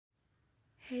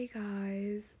Hey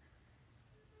guys,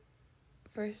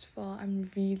 first of all, I'm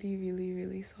really, really,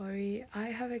 really sorry. I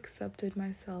have accepted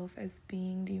myself as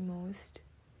being the most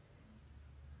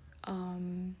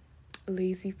um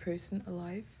lazy person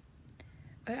alive.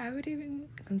 I would even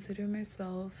consider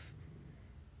myself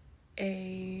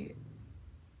a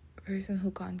person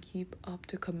who can't keep up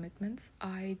to commitments.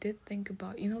 I did think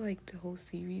about, like the whole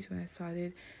series when I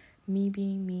started me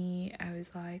being me. I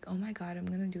was like, oh my god, I'm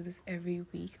gonna do this every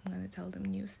week. I'm gonna tell them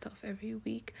new stuff every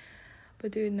week.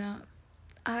 But dude, now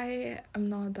I am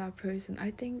not that person.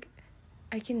 I think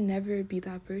I can never be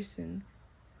that person.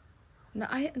 Now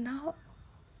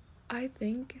I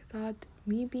think that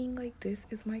me being like this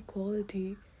is my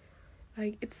quality.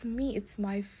 Like it's me, it's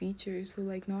my feature. So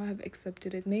like now I have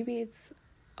accepted it.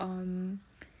 Um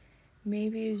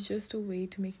maybe it's just a way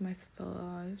to make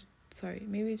myself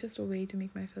maybe it's just a way to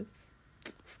make myself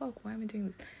fuck, why am I doing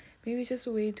this? Maybe it's just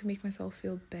a way to make myself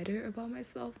feel better about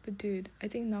myself. But dude, I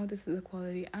think now this is a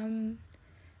quality. I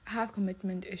have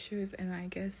commitment issues and I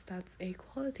guess that's a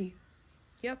quality.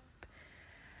 Yep.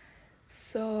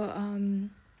 So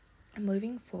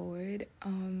moving forward,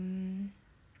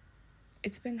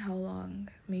 it's been how long?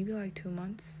 Maybe like 2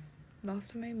 months.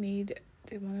 Last time I made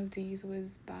one of these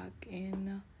was back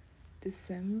in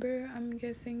December, I'm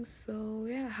guessing. So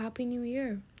yeah, happy new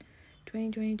year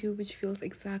 2022, which feels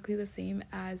exactly the same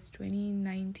as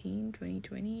 2019,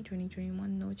 2020,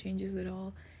 2021. No changes at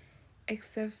all,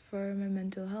 except for my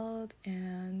mental health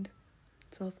and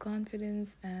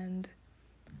self-confidence and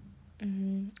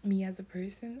me as a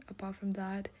person. Apart from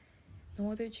that,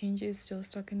 no other changes. Still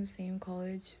stuck in the same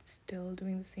college, still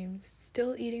eating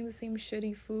the same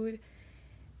shitty food,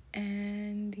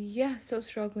 and yeah, still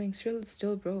struggling,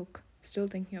 still broke, still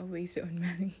thinking of ways to earn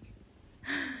money.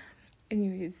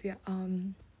 Anyways, yeah.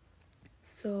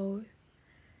 So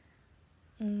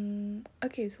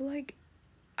okay, so like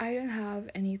I don't have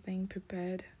anything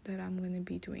prepared that I'm gonna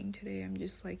be doing today. I'm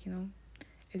just like,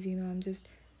 as you know, I'm just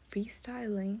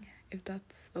freestyling, if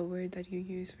that's a word that you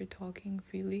use for talking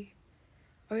freely.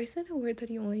 Or is it a word that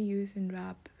you only use in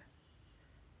rap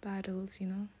battles,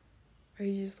 Or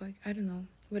you just like, I don't know,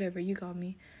 whatever, you got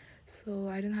me. So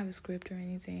I didn't have a script or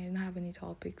anything. I didn't have any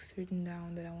topics written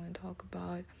down that I want to talk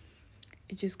about.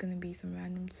 It's just gonna be some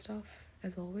random stuff,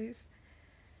 as always.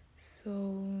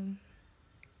 So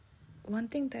one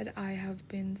thing that I have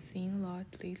been seeing a lot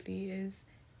lately is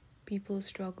people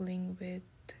struggling with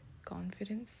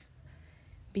confidence.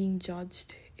 Being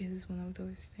judged is one of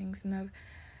those things, and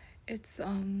it's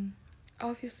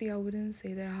obviously I wouldn't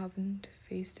say that I haven't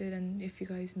faced it, and if you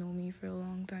guys know me for a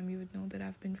long time, you would know that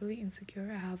I've been really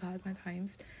insecure. I have had my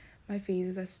times, my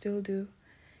phases. I still do,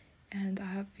 and I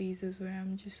have phases where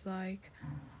I'm just like,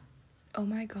 oh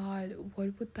my god,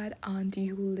 what would that auntie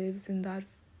who lives in that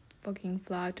fucking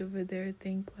flat over there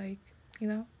think? Like,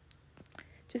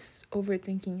 just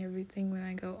overthinking everything when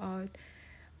I go out.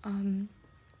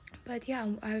 But yeah,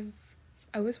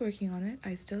 I was working on it.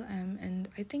 I still am, and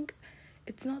I think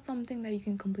it's not something that you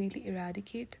can completely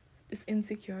eradicate. This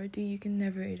insecurity, you can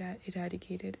never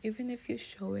eradicate it. Even if you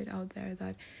show it out there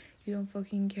that you don't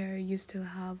fucking care, you still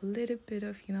have a little bit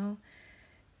of,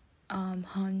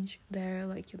 hunch there,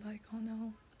 like you're like, oh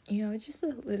no, just a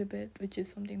little bit, which is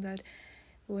something that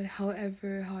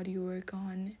however hard you work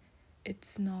on,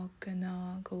 it's not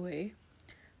gonna go away.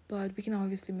 But we can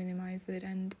obviously minimize it,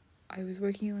 and I was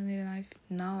working on it, and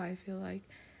now I feel like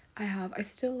I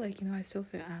still like, I still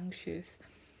feel anxious.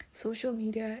 Social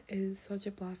media is such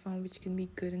a platform which can be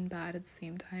good and bad at the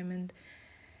same time, and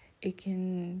it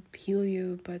can heal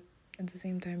you, but at the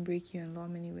same time break you in a lot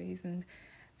many ways. And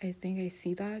I think I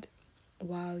see that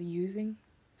while using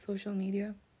social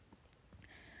media.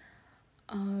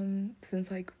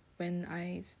 Since like when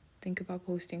I think about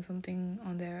posting something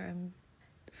on there,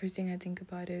 the first thing I think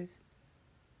about is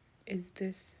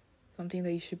this something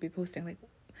that you should be posting, like,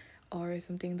 or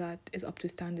something that is up to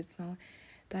standards now?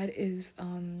 That is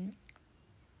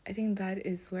I think that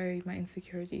is where my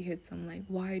insecurity hits. I'm like,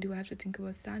 why do I have to think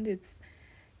about standards?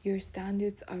 Your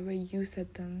standards are where you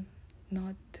set them,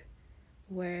 not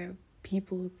where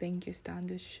people think your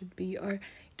standards should be. Or you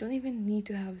don't even need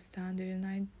to have a standard, and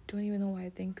I don't even know why I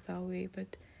think that way.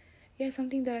 But yeah,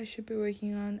 something that I should be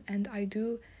working on, and I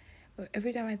do.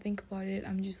 Every time I think about it,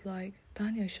 I'm just like,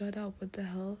 Tanya, shut up, what the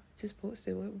hell, just post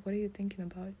it. What are you thinking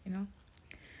about,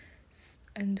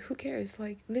 and who cares?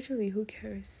 Like, literally, who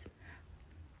cares?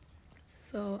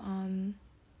 So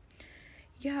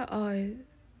yeah,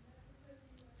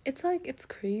 it's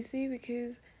crazy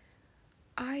because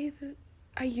I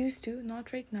used to,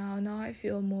 not right now. Now I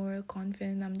feel more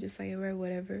confident. I'm just like, I wear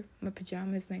whatever, my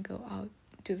pajamas, and I go out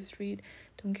to the street.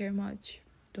 Don't care much.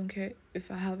 Don't care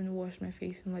if I haven't washed my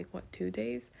face in like 2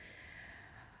 days.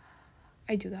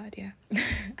 I do that, yeah.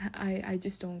 I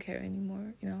just don't care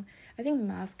anymore, you know. I think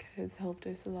mask has helped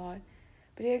us a lot.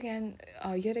 But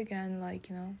yet again, like,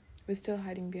 you know, we're still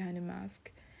hiding behind a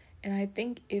mask. And I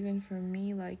think even for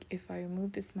me, like, if I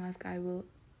remove this mask, I will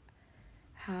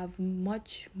have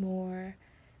much more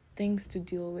things to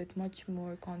deal with, much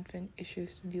more confident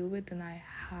issues to deal with than I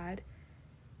had.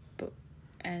 But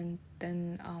and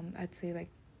then I'd say like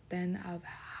then I've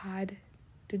had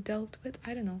to dealt with.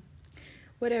 I don't know.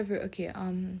 Whatever. Okay.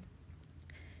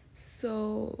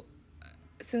 So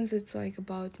since it's like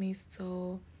about me,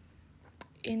 so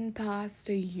in past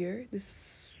a year,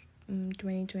 this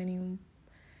 2020,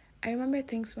 I remember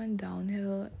things went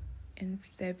downhill in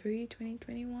February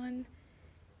 2021,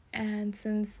 and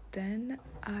since then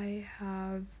I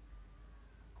have,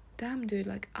 damn dude,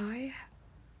 like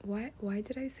why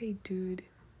did I say dude?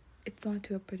 It's not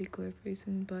to a particular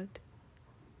person, but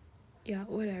yeah,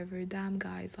 whatever. Damn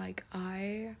guys, like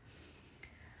I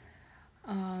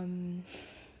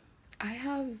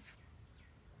have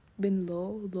been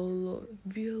low,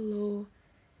 real low,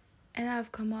 and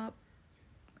I've come up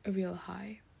a real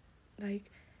high.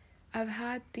 Like, I've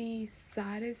had the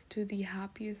saddest to the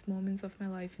happiest moments of my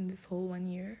life in this whole 1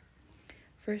 year.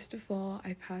 First of all,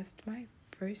 I passed my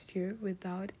first year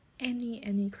without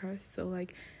any crush, so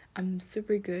like I'm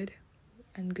super good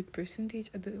and good percentage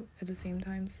at the same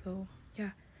time. So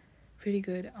yeah, pretty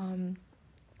good. I'm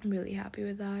really happy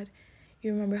with that.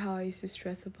 You remember how I used to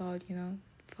stress about, you know,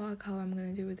 fuck how I'm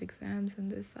gonna do with exams and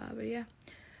this that, but yeah,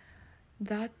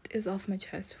 that is off my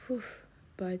chest. Whew.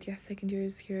 But yeah, second year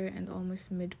is here and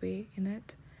almost midway in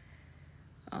it.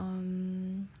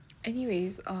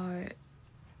 Anyways,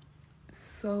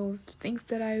 so things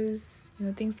that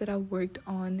I worked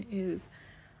on is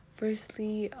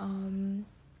firstly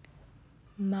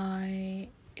my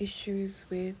issues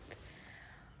with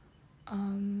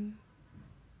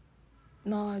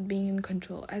not being in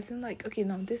control, as in like, okay,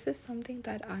 now this is something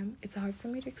that it's hard for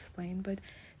me to explain, but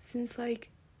since like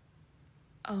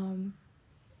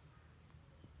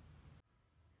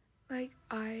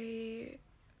I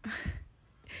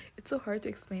it's so hard to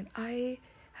explain. I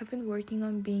have been working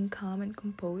on being calm and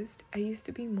composed. I used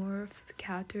to be more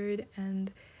scattered,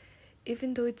 and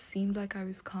even though it seemed like I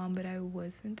was calm, but I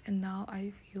wasn't, and now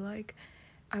I feel like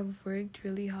I've worked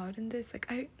really hard in this.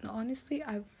 Like,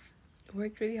 I've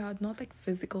worked really hard, not like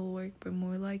physical work, but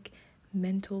more like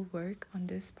mental work on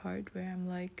this part where I'm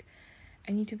like,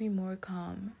 I need to be more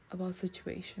calm about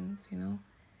situations, you know?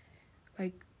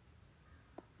 Like,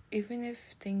 even if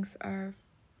things are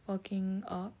fucking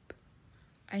up,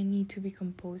 I need to be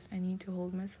composed. I need to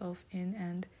hold myself in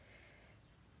and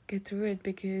get through it,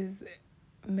 because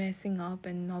messing up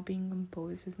and not being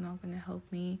composed is not going to help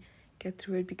me get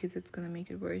through it, because it's going to make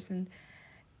it worse. And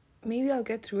maybe I'll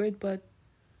get through it, but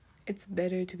it's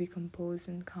better to be composed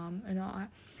and calm. And I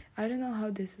don't know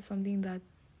how this is something that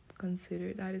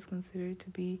is considered to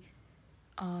be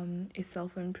a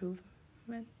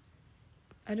self-improvement.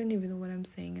 I don't even know what I'm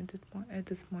saying at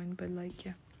this point, but like,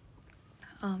 yeah,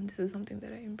 this is something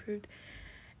that I improved.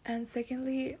 And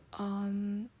secondly,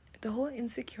 the whole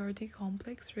insecurity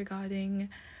complex regarding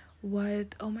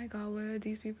oh my god, what are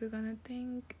these people gonna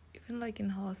think? Even like in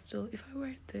hostel, if I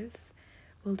wear this,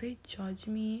 will they judge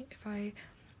me? If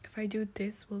I do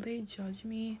this, will they judge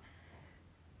me?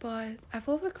 But I've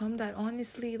overcome that.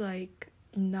 Honestly, like,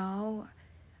 now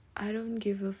I don't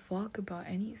give a fuck about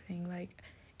anything. Like,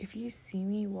 if you see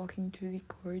me walking through the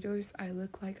corridors, I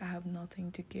look like I have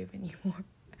nothing to give anymore.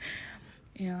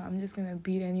 Yeah, I'm just gonna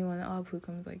beat anyone up who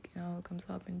comes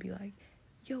up and be like,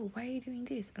 yo, why are you doing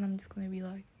this? And I'm just gonna be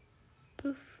like,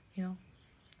 poof, you know.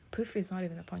 Poof is not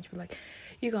even a punch, but like,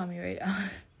 you got me, right?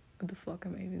 What the fuck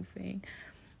am I even saying?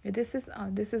 This is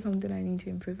something I need to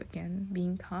improve again,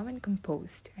 being calm and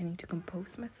composed. I need to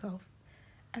compose myself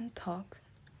and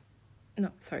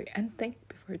think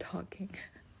before talking.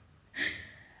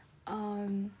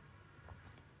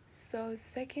 So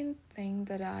second thing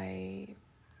that I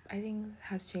think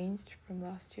has changed from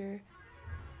last year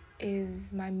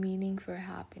is my meaning for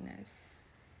happiness.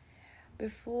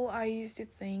 Before, I used to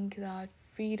think that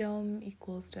freedom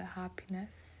equals to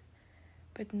happiness,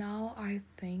 but now I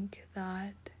think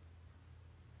that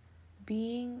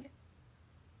being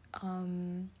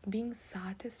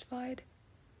satisfied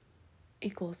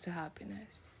equals to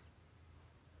happiness.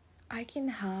 I can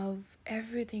have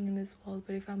everything in this world,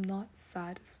 but if I'm not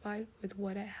satisfied with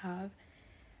what I have,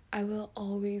 I will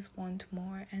always want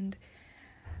more. And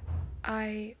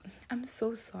I'm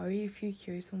so sorry if you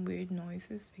hear some weird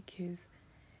noises, because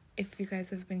if you guys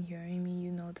have been hearing me,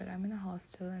 you know that I'm in a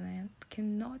hostel and I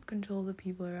cannot control the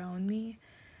people around me.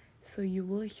 So you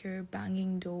will hear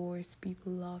banging doors,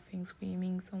 people laughing,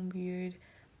 screaming, some weird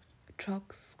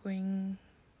trucks going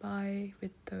by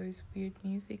with those weird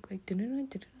music, like, you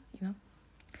know,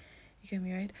 you get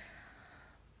me, right?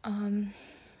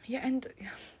 Yeah, and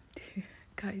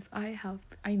guys, I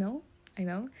know,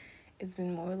 it's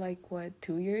been more like, what,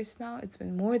 2 years now? It's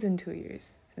been more than 2 years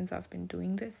since I've been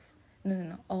doing this.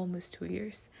 No, almost 2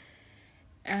 years.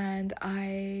 And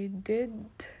in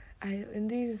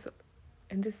this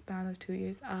span of 2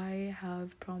 years, I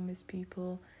have promised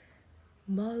people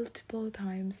multiple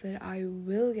times that I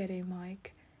will get a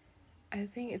mic. I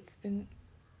think it's been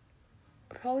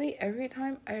probably every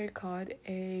time I record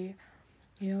a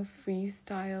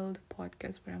freestyled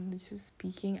podcast where I'm just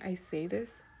speaking, I say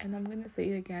this, and I'm gonna say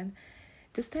it again.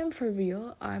 This time for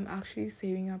real, I'm actually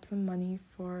saving up some money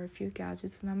for a few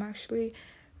gadgets, and I'm actually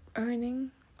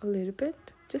earning a little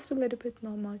bit, just a little bit,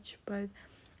 not much, but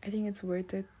I think it's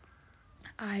worth it.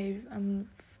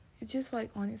 It's just like,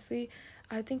 honestly,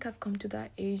 I think I've come to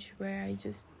that age where I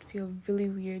just feel really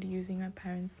weird using my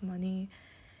parents' money.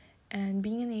 And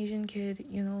being an Asian kid,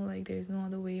 like, there's no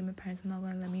other way. My parents are not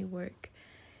gonna let me work.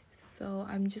 So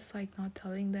I'm just like not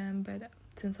telling them. But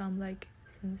since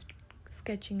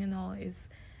sketching and all is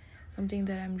something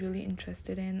that I'm really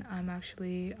interested in, I'm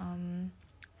actually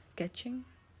sketching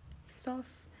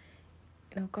stuff,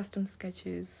 custom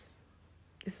sketches.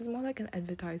 This is more like an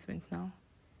advertisement now.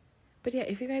 But yeah,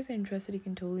 if you guys are interested, you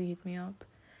can totally hit me up,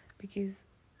 because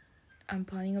I'm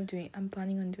planning on doing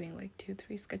like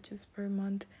 2-3 sketches per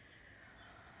month,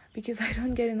 because I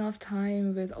don't get enough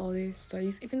time with all these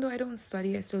studies. Even though I don't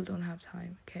study, I still don't have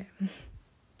time, okay?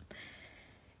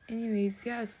 Anyways,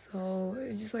 yeah, so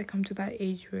it's just like come to that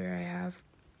age where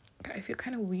I feel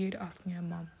kind of weird asking my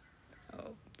mom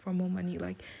for more money.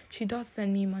 Like, she does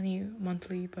send me money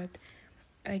monthly, but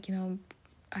like,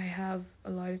 I have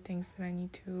a lot of things that I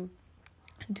need to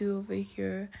do over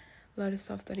here, a lot of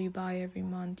stuff that you buy every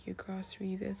month, your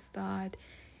grocery, this, that,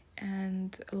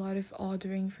 and a lot of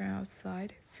ordering from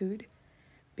outside food,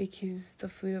 because the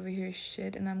food over here is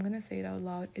shit, and I'm gonna say it out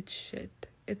loud, it's shit,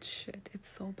 it's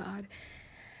so bad.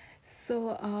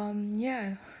 So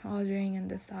yeah, ordering and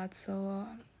this, that. So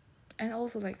and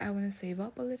also, like, I want to save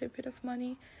up a little bit of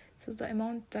money, so the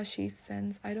amount that she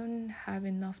sends, I don't have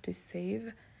enough to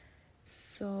save.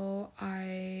 So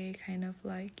I kind of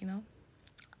like,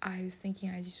 I was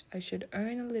thinking I should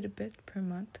earn a little bit per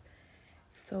month,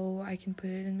 so I can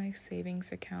put it in my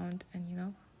savings account,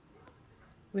 and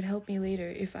would help me later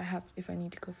if I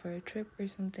need to go for a trip or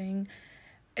something.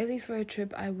 At least for a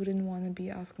trip, I wouldn't want to be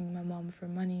asking my mom for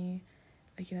money.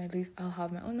 Like, at least I'll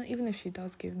have my own. Even if she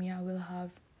does give me, I will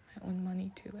have my own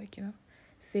money to, like,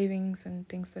 savings and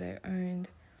things that I earned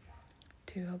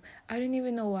to help. I don't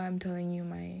even know why I'm telling you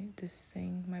my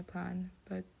plan,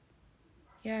 but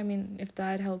yeah, I mean, if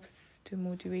that helps to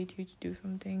motivate you to do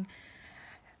something,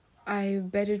 I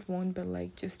bet it won't, but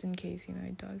like, just in case,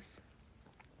 it does.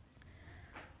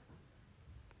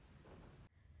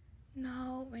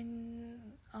 Now, when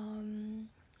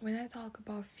I talk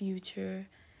about future,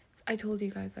 I told you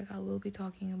guys, like, I will be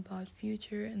talking about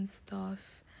future and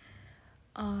stuff.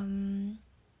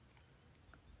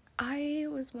 I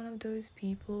was one of those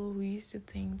people who used to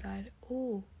think that,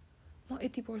 oh, ma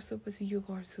iti porso pasi yo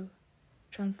garsu.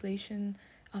 Translation,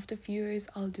 after a few years,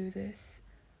 I'll do this.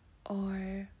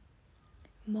 Or,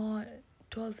 ma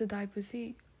 12 se dai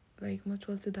pasi, like, ma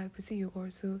 12 se dai pasi yo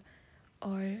garsu.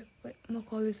 Or, ma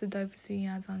college se dai pasi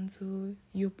ya zansu,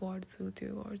 yo porsu to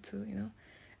garsu,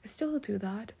 I still do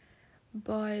that.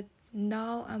 But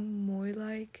now I'm more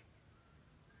like,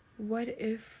 what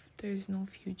if there's no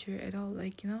future at all?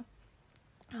 Like,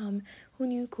 who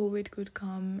knew COVID could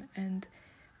come, and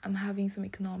I'm having some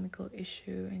economical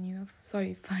issue, and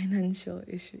financial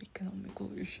issue, economical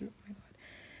issue, oh my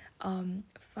god,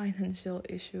 financial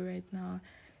issue right now.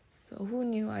 So who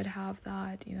knew I'd have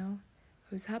that, I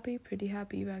was pretty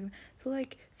happy back then. So,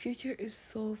 like, future is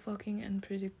so fucking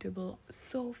unpredictable,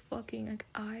 so fucking, like,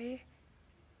 I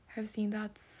have seen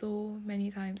that so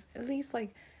many times. At least,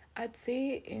 like, I'd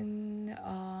say in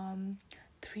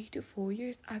 3 to 4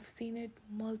 years, I've seen it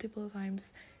multiple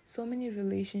times. So many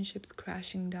relationships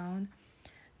crashing down,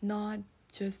 not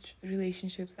just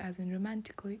relationships as in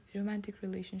romantic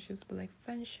relationships, but like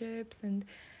friendships and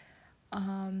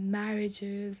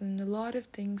marriages and a lot of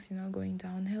things, going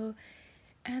downhill.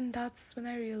 And that's when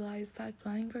I realized that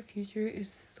planning for future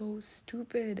is so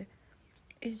stupid.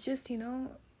 It's just,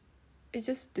 it's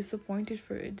just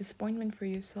disappointment for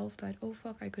yourself that, oh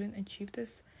fuck, I couldn't achieve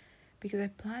this because I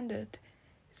planned it.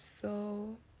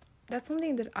 So that's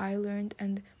something that I learned,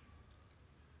 and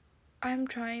I'm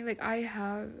trying, like,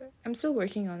 I'm still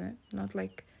working on it, not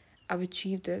like I've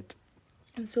achieved it.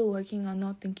 I'm still working on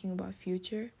not thinking about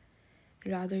future,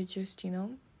 rather just,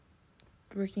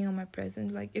 working on my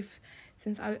present. Like,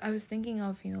 since I was thinking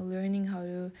of, learning how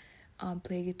to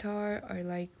play guitar, or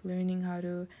like learning how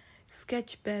to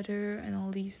sketch better and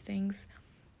all these things.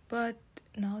 But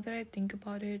now that I think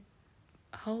about it,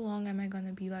 how long am I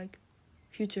gonna be like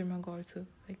future magorsu,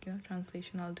 like,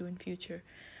 translation I'll do in future.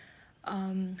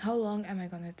 How long am I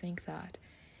gonna think that?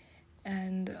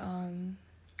 And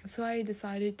so I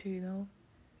decided to,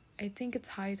 I think it's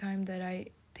high time that I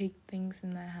take things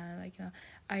in my hand. Like,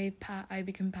 I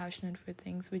become passionate for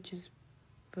things, which is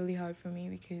really hard for me,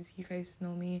 because you guys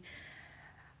know me.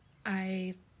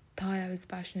 I thought I was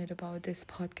passionate about this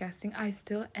podcasting. I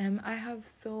still am. I have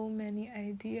so many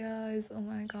ideas. Oh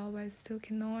my god, but I still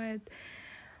cannot.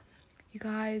 You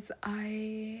guys,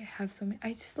 I have so many.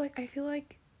 I feel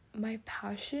like my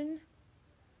passion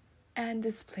and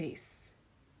this place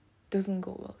doesn't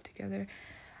go well together.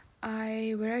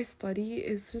 Where I study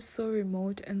is just so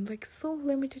remote, and like so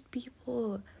limited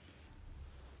people,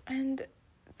 and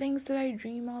things that I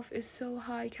dream of is so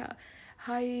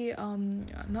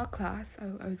not class.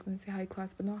 I was gonna say high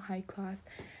class, but not high class.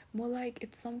 More like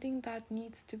it's something that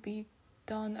needs to be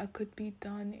done, or could be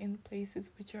done in places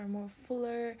which are more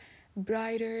fuller,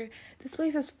 brighter. This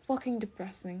place is fucking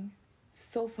depressing.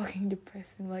 So fucking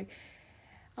depressing. Like,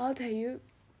 I'll tell you,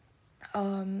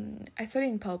 I study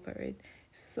in Palpa, right?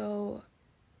 So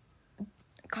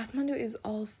Kathmandu is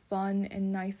all fun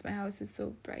and nice. My house is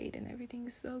so bright and everything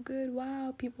is so good.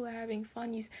 Wow, people are having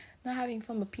fun. Not having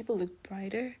fun, but people look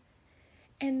brighter.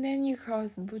 And then you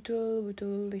cross Butul,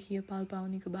 Lihia Palpa,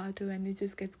 Unikabatu, and it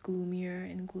just gets gloomier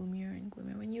and gloomier and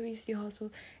gloomier. When you reach the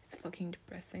hostel, it's fucking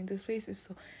depressing. This place is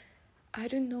so... I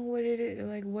don't know what it is.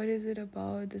 Like, what is it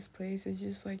about this place? It's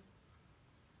just like...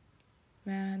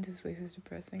 Man, this place is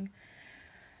depressing.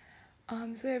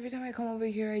 So every time I come over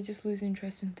here, I just lose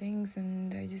interest in things,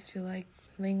 and I just feel like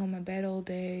laying on my bed all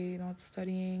day, not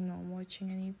studying, not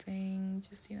watching anything,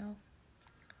 just,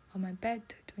 on my bed,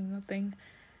 doing nothing.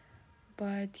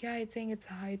 But yeah, I think it's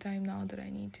a high time now that I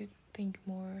need to think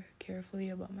more carefully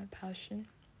about my passion.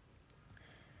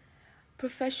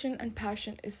 Profession and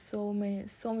passion is so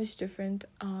much different.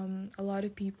 A lot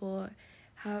of people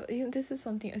have, this is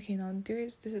something,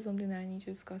 this is something that I need to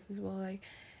discuss as well. Like,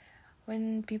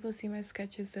 when people see my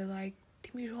sketches, they're like,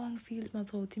 "Timi wrong field ma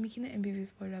chau, timi kina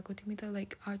MBBS पढेको, तिमी त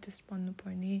like artist बन्नु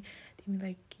पर्ने, तिमी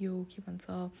like यो के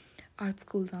भन्छ art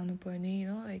school जानु पर्ने,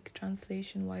 like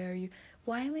translation, why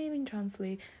am I even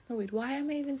why am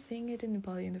I even saying it in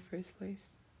Nepali in the first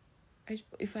place?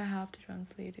 If I have to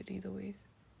translate it either ways,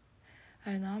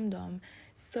 I don't know, I'm dumb.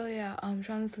 So yeah,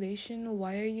 translation,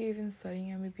 why are you even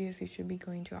studying MBBS? You should be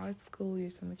going to art school.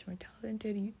 You're so much more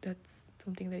talented. That's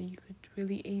something that you could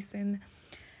really ace in.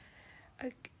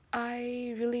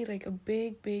 I really like a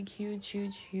big huge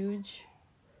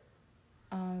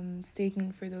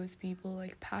statement for those people.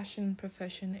 Like, passion and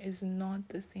profession is not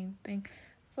the same thing.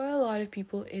 For a lot of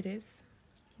people it is.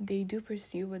 They do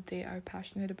pursue what they are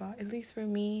passionate about. At least for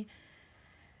me,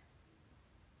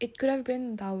 it could have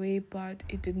been that way, but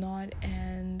it did not,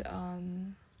 and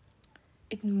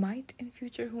it might in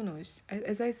future, who knows.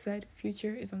 As I said,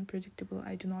 future is unpredictable.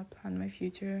 I do not plan my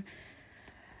future.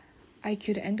 I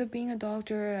could end up being a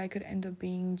doctor. I could end up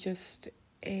being just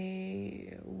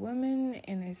a woman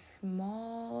in a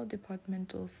small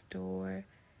departmental store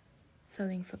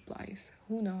selling supplies.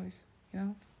 Who knows,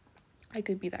 I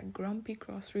could be that grumpy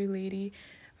grocery lady,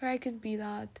 or I could be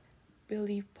that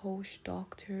really posh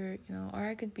doctor, or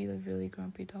I could be the really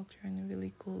grumpy doctor in a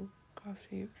really cool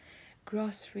grocery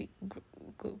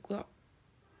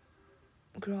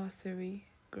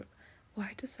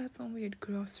why does that sound weird?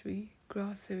 Grocery,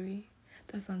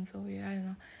 that sounds so weird. I don't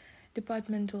know.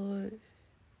 Departmental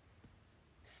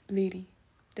lady,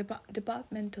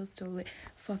 departmental store lady.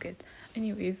 Fuck it.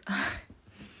 Anyways,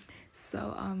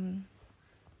 so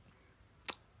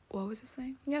what was I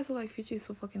saying? Yeah, so like future is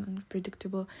so fucking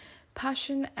unpredictable.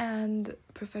 Passion and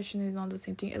profession is not the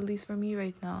same thing, at least for me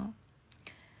right now.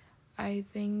 I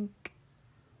think,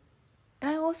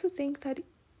 and I also think that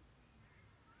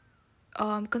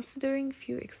considering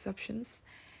few exceptions,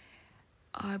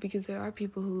 because there are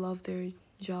people who love their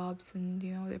jobs and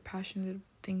they're passionate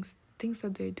things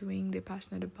that they're doing, they're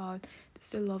passionate about, they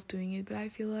still love doing it. But I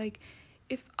feel like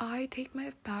if I take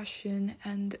my passion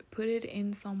and put it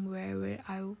in somewhere where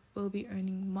I will be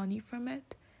earning money from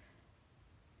it,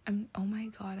 I'm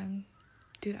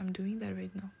doing that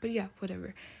right now. But yeah,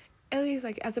 whatever. At least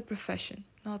like as a profession,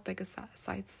 not like a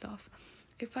side stuff.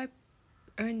 If I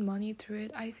earn money through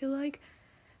it, I feel like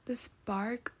the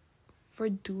spark for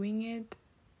doing it,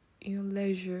 the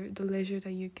leisure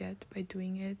that you get by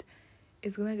doing it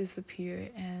is gonna disappear,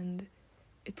 and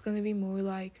it's gonna be more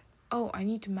like, oh, I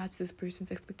need to match this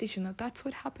person's expectation. Now that's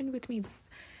what happened with me.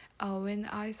 When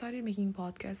I started making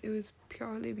podcasts, it was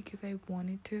purely because I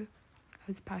wanted to. I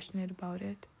was passionate about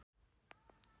it.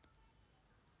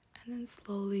 And then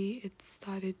slowly it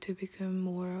started to become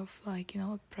more of like,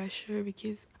 a pressure,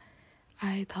 because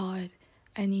I thought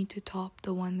I need to top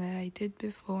the one that I did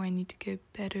before. I need to get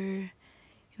better,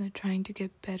 trying to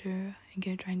get better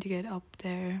and trying to get up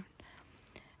there.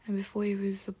 And before, it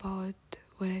was about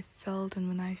what I felt, and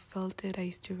when I felt it, I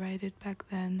used to write it back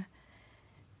then.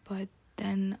 But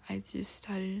then I just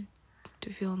started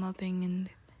to feel nothing, and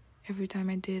every time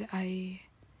I did, I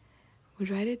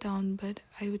would write it down, but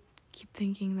I would keep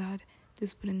thinking that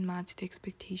this wouldn't match the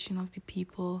expectation of the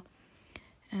people.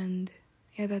 And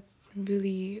yeah, that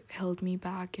really held me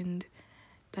back, and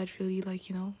that really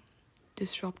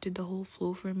disrupted the whole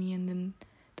flow for me, and then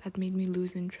that made me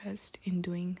lose interest in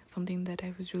doing something that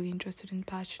I was really interested in,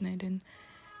 passionate in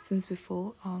since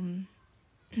before.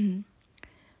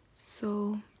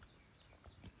 So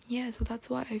that's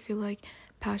why I feel like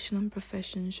passion and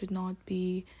profession should not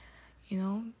be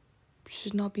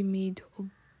made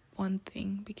one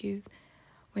thing, because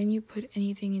when you put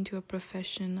anything into a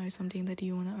profession or something that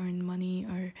you want to earn money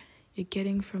or you're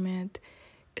getting from it,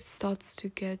 it starts to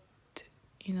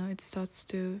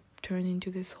turn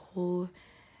into this whole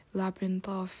labyrinth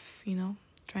of,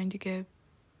 trying to get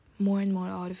more and more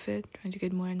out of it, trying to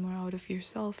get more and more out of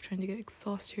yourself, trying to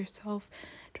exhaust yourself,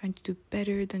 trying to do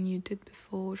better than you did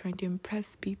before, trying to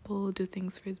impress people, do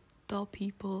things for dull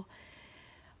people.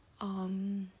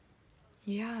 It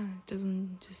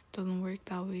doesn't work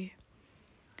that way.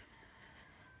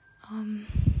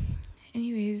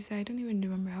 Anyways, I don't even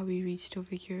remember how we reached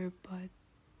over here, but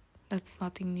that's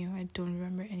nothing new. I don't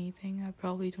remember anything. I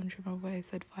probably don't remember what I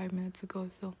said 5 minutes ago,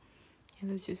 so yeah,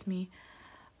 that's just me.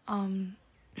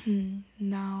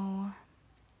 Now,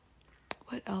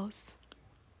 what else?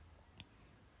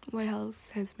 What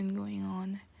else has been going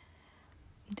on?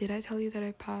 Did I tell you that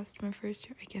I passed my first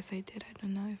year? I guess I did. I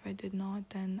don't know. If I did not,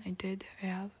 then I did.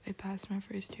 I passed my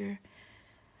first year.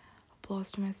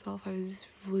 Applause to myself. I was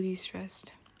really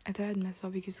stressed. I thought I'd mess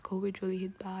up because COVID really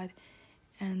hit bad,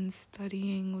 and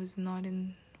studying was not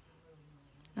in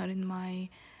my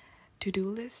to-do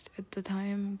list at the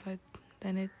time, but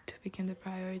then it became the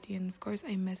priority, and of course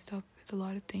I messed up with a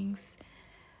lot of things,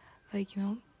 like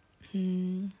a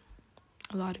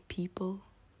lot of people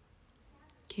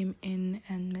came in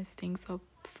and messed things up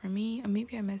for me, and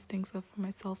maybe I messed things up for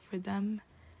myself, for them.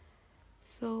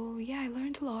 So yeah, I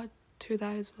learned a lot through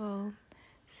that as well.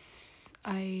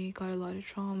 I got a lot of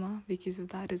trauma because of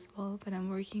that as well, but I'm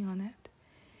working on it,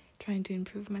 trying to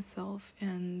improve myself,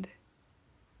 and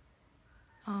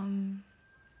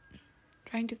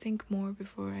trying to think more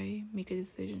before I make a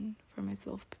decision for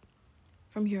myself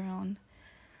from here on.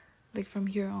 From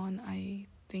here on, I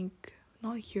think,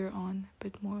 not here on,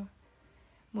 but more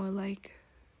like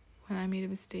when I made a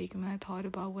mistake and when I thought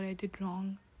about what I did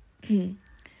wrong.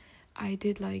 I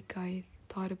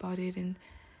thought about it, and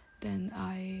then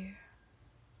I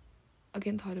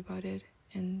again thought about it,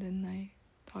 and then I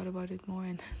thought about it more,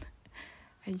 and then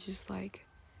I just I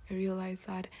realized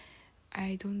that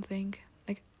I don't think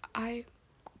I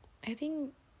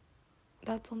think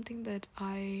that's something that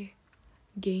I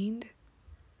gained.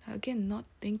 Again, not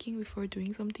thinking before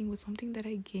doing something was something that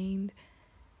I gained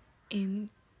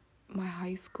in my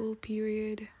high school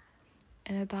period,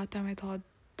 and at that time I thought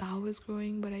that was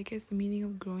growing, but I guess the meaning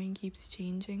of growing keeps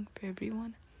changing for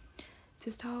everyone.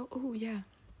 Just how, wait,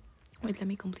 let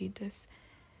me complete this.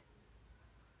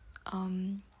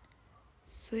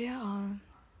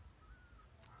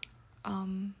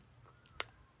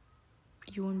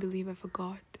 You won't believe I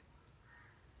forgot.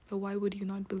 But why would you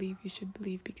not believe? You should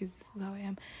believe, because this is how I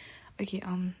am. Okay,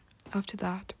 after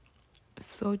that,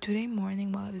 so today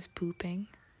morning while I was pooping,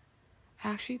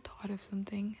 I actually thought of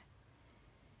something.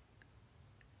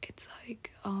 It's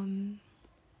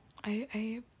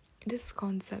this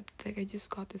concept, I just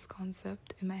got this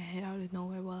concept in my head out of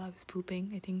nowhere while I was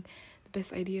pooping. I think the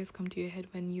best ideas come to your head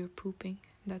when you're pooping.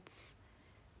 That's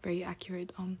very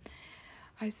accurate.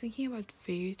 I was thinking about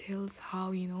fairy tales, how,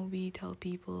 we tell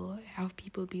people, have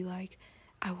people be like,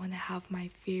 I want to have my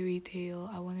fairy tale,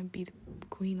 I want to be the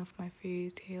queen of my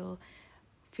fairy tale,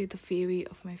 the fairy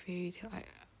of my fairy tale,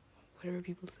 whatever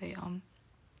people say.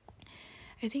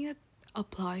 I think that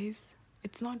applies.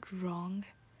 It's not wrong.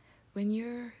 When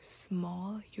you're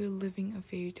small, you're living a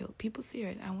fairy tale. People say,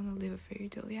 right, I want to live a fairy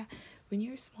tale. Yeah, when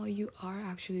you're small, you are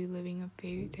actually living a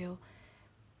fairy tale,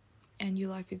 and your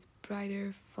life is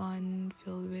brighter, fun,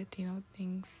 filled with,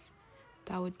 things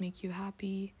that would make you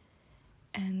happy,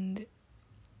 and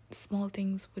small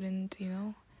things wouldn't,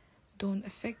 don't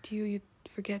affect you. You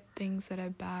forget things that are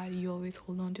bad. You always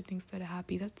hold on to things that are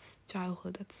happy. That's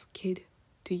childhood. That's kid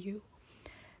to you.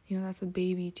 That's a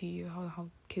baby to you, how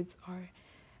kids are.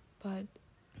 But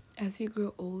as you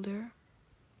grow older,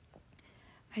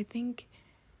 I think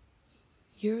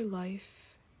your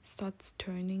life starts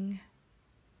turning,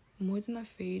 more than a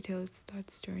fairy tale, it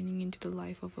starts turning into the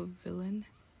life of a villain.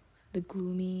 The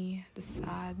gloomy, the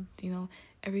sad,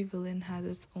 every villain has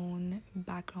its own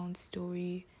background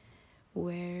story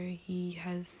where he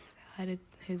has had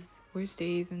his worst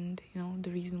days, and the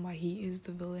reason why he is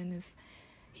the villain is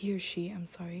he or she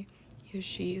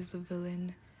is the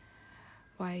villain.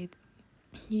 Why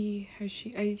he or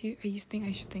she, I think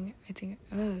I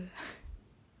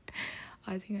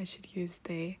should use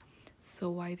they. So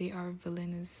why they are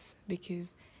villain is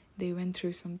because they went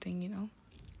through something.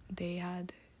 They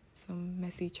had some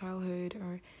messy childhood,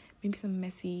 or maybe some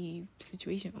messy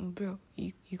situation. Oh bro,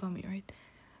 you got me right.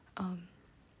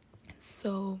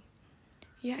 So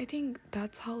yeah, I think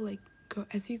that's how,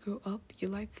 as you grow up,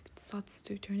 your life starts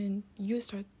to turn in. You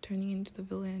start turning into the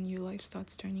villain. Your life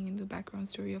starts turning into the background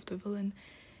story of the villain,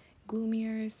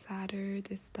 gloomier, sadder,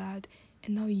 this, that,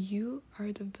 and now you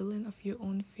are the villain of your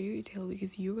own fairy tale,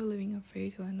 because you were living a fairy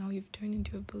tale, and now you've turned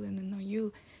into a villain, and now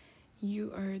you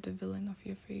are the villain of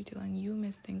your fairy tale, and you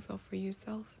mess things up for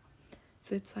yourself.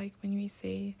 So it's like when we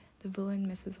say the villain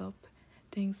messes up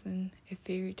things in a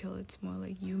fairy tale, it's more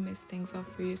like you mess things up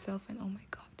for yourself. And oh my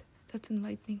god, that's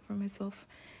enlightening for myself.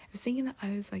 I was thinking that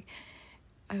I was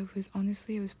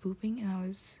pooping, and I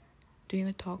was doing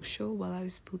a talk show while I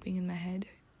was pooping in my head.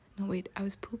 No wait, I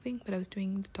was pooping, but I was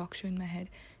doing the talk show in my head.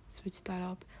 Switched that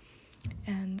up.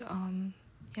 And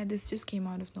yeah, this just came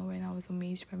out of nowhere, and I was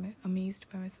amazed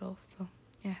by myself. So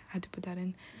yeah, I had to put that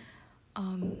in.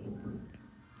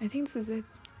 I think this is it.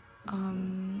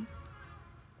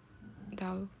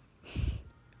 The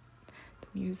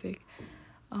music.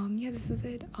 Yeah, this is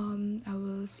it. I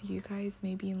will see you guys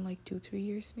maybe in 2-3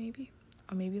 years, maybe,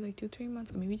 or maybe 2-3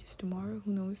 months, or maybe just tomorrow.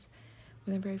 Who knows?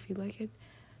 Whenever I feel like it.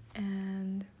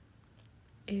 And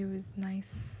it was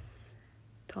nice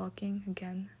talking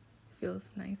again.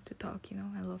 Feels nice to talk.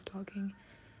 I love talking.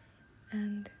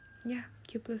 And yeah,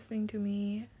 keep listening to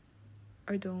me,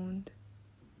 or don't.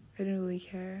 I don't really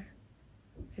care.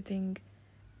 I think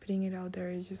putting it out there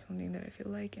is just something that I feel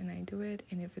like, and I do it.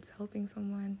 And if it's helping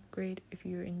someone, great. If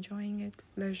you're enjoying it,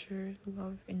 pleasure,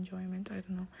 love, enjoyment, I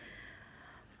don't know,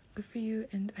 good for you.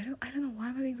 And I don't know why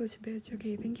am I being such a bitch.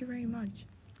 Okay, thank you very much.